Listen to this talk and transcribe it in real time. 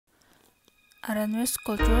Aranjuez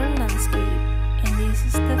cultural landscape, and this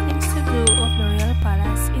is the things to do of the Royal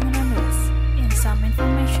Palace in Aranjuez, and some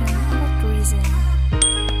information about tourism.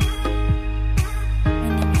 My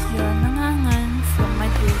name is Anga-angan from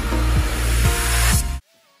Madrid.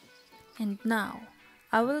 And now,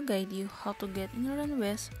 I will guide you how to get in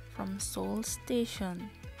Aranjuez from Seoul Station.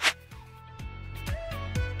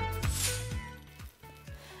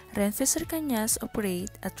 Renfe Cercanías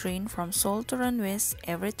operate a train from Seoul to Aranjuez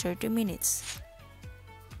every 30 minutes,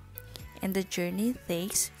 and the journey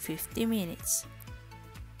takes 50 minutes.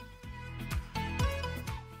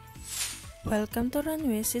 Welcome to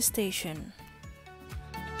Aranjuez Station.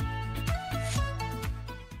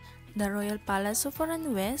 The Royal Palace of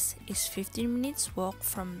Aranjuez is 15 minutes walk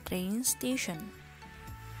from train station.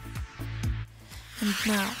 And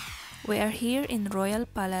now, we are here in Royal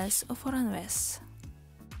Palace of Aranjuez.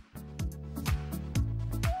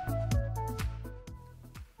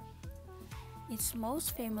 Its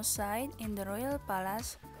most famous site in the Royal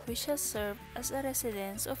Palace, which has served as a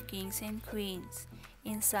residence of kings and queens.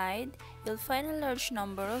 Inside, you'll find a large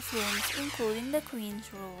number of rooms including the Queen's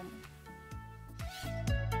Room,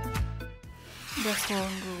 the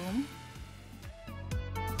throne room,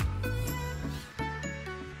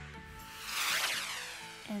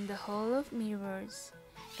 and the Hall of Mirrors,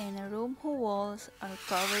 and a room whose walls are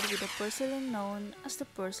covered with a porcelain known as the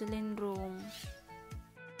Porcelain Room.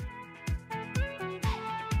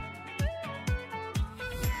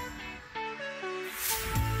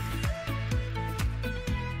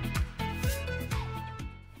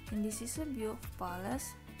 And this is a view of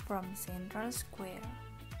Palace from Central Square.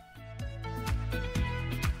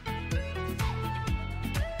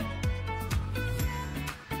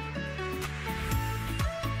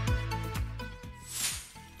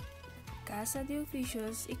 Casa de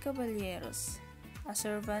Oficios y Caballeros, a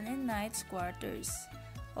servant and knight's quarters,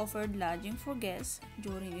 offered lodging for guests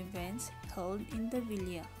during events held in the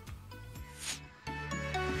villa.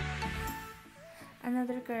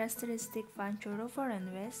 Another characteristic feature of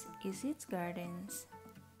Aranjuez is its gardens.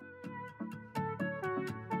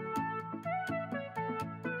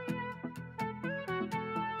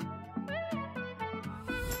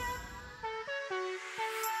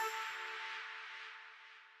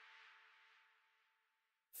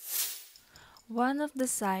 One of the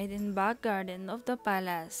side and back garden of the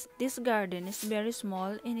palace. This garden is very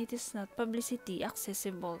small and it is not publicity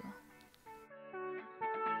accessible.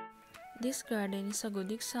 This garden is a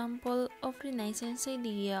good example of Renaissance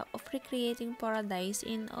idea of recreating paradise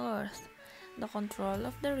in earth, the control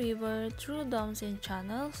of the river through dams and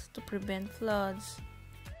channels to prevent floods.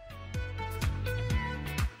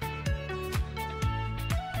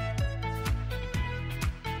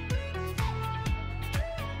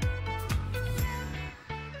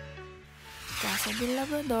 Casa del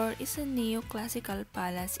Labrador is a neoclassical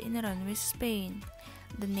palace in Aranjuez, Spain.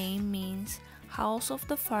 The name means House of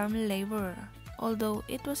the Farm Laborer, although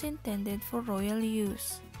it was intended for royal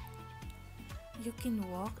use. You can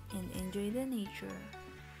walk and enjoy the nature.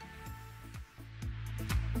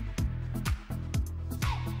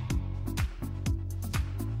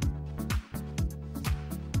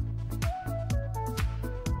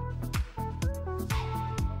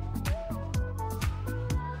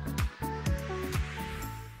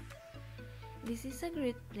 This is a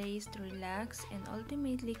great place to relax and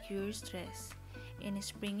ultimately cure stress. In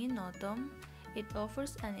spring and autumn, it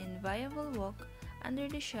offers an enviable walk under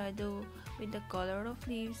the shadow with the color of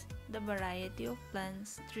leaves, the variety of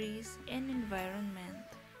plants, trees, and environment.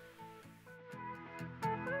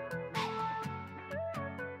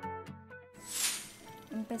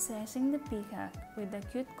 Emphasizing the peacock with the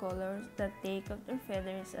cute colors that take off their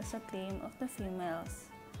feathers as a claim of the females.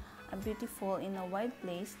 A beautiful in a wide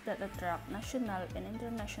place that attract national and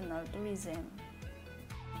international tourism.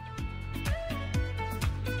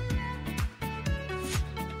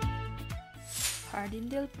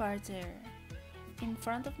 Hardindale Parterre. In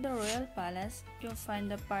front of the Royal Palace, you'll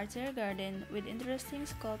find the Parterre Garden with interesting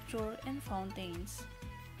sculpture and fountains.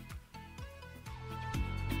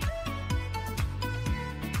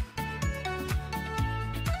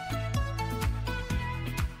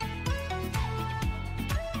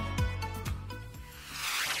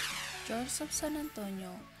 Church of San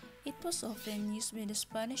Antonio. It was often used by the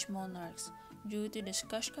Spanish monarchs due to the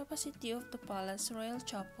cash capacity of the Palace Royal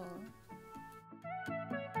Chapel.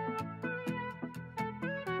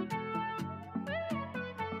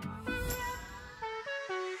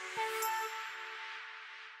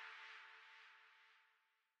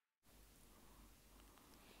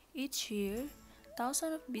 Each year,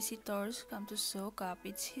 thousands of visitors come to soak up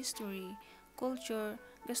its history, culture,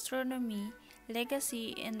 gastronomy,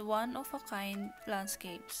 legacy, and one-of-a-kind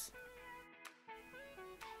landscapes.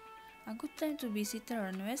 A good time to visit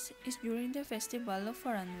Aranjuez is during the Festival of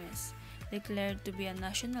Aranjuez, declared to be a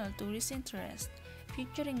national tourist interest,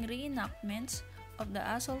 featuring reenactments of the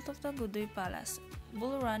assault of the Godoy Palace,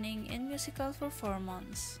 bull running, and musical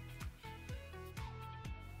performance.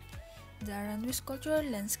 The Aranjuez cultural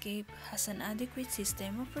landscape has an adequate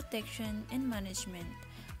system of protection and management,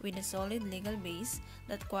 with a solid legal base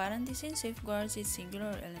that guarantees and safeguards its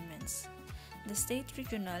singular elements. The state,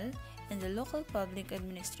 regional, and the local public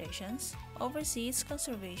administrations oversee its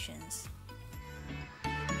conservation.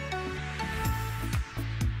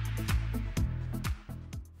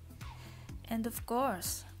 And of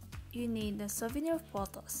course, you need the souvenir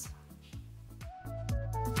photos.